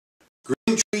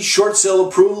Greentree short sale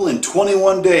approval in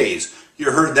 21 days.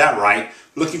 You heard that right.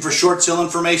 Looking for short sale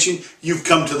information? You've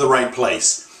come to the right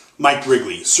place. Mike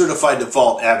Rigley, Certified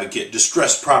Default Advocate,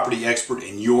 distressed property expert,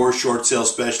 and your short sale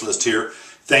specialist here.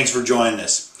 Thanks for joining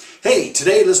us. Hey,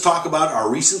 today let's talk about our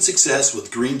recent success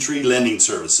with Greentree Lending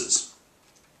Services.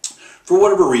 For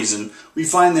whatever reason, we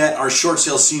find that our short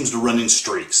sale seems to run in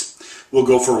streaks. We'll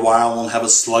go for a while and have a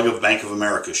slug of Bank of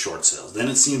America short sales. Then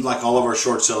it seems like all of our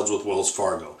short sales with Wells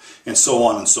Fargo, and so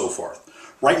on and so forth.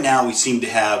 Right now we seem to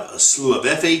have a slew of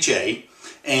FHA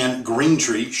and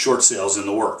Greentree short sales in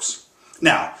the works.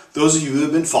 Now, those of you who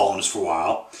have been following us for a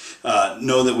while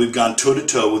know that we've gone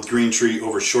toe-to-toe with Greentree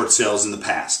over short sales in the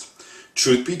past.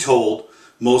 Truth be told,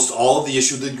 most all of the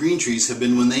issues with the Greentrees have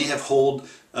been when they have held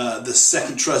the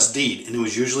second trust deed, and it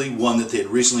was usually one that they had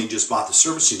recently just bought the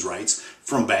servicing rights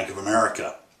from Bank of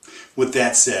America. With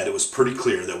that said, it was pretty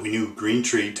clear that we knew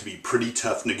Greentree to be pretty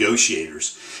tough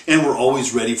negotiators, and we're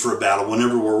always ready for a battle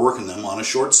whenever we're working them on a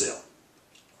short sale.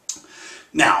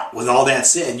 Now, with all that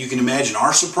said, you can imagine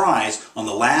our surprise on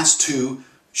the last two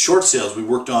short sales we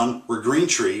worked on where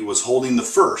Greentree was holding the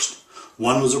first.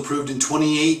 One was approved in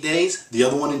 28 days, the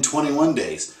other one in 21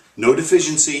 days. No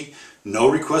deficiency, no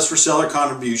request for seller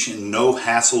contribution, no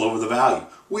hassle over the value.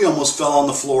 We almost fell on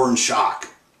the floor in shock.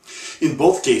 In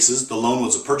both cases, the loan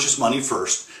was a purchase money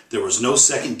first, there was no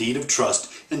second deed of trust,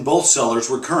 and both sellers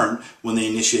were current when they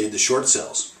initiated the short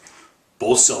sales.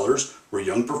 Both sellers were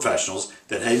young professionals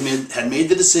that had made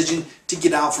the decision to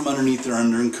get out from underneath their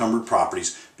underencumbered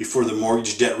properties before the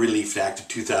Mortgage Debt Relief Act of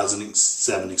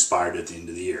 2007 expired at the end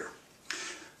of the year.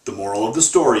 The moral of the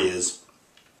story is,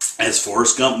 as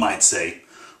Forrest Gump might say,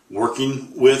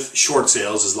 working with short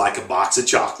sales is like a box of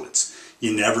chocolates.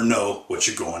 You never know what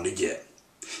you're going to get.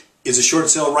 Is a short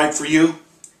sale right for you?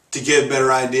 To get a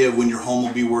better idea of when your home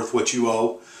will be worth what you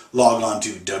owe, log on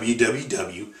to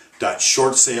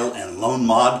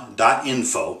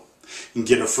www.shortsaleandloanmod.info and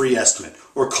get a free estimate,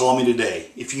 or call me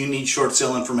today. If you need short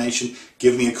sale information,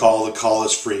 give me a call. The call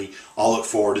is free. I'll look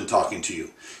forward to talking to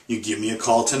you. You give me a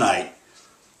call tonight,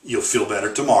 you'll feel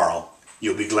better tomorrow.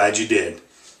 You'll be glad you did.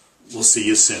 We'll see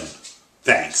you soon.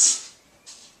 Thanks.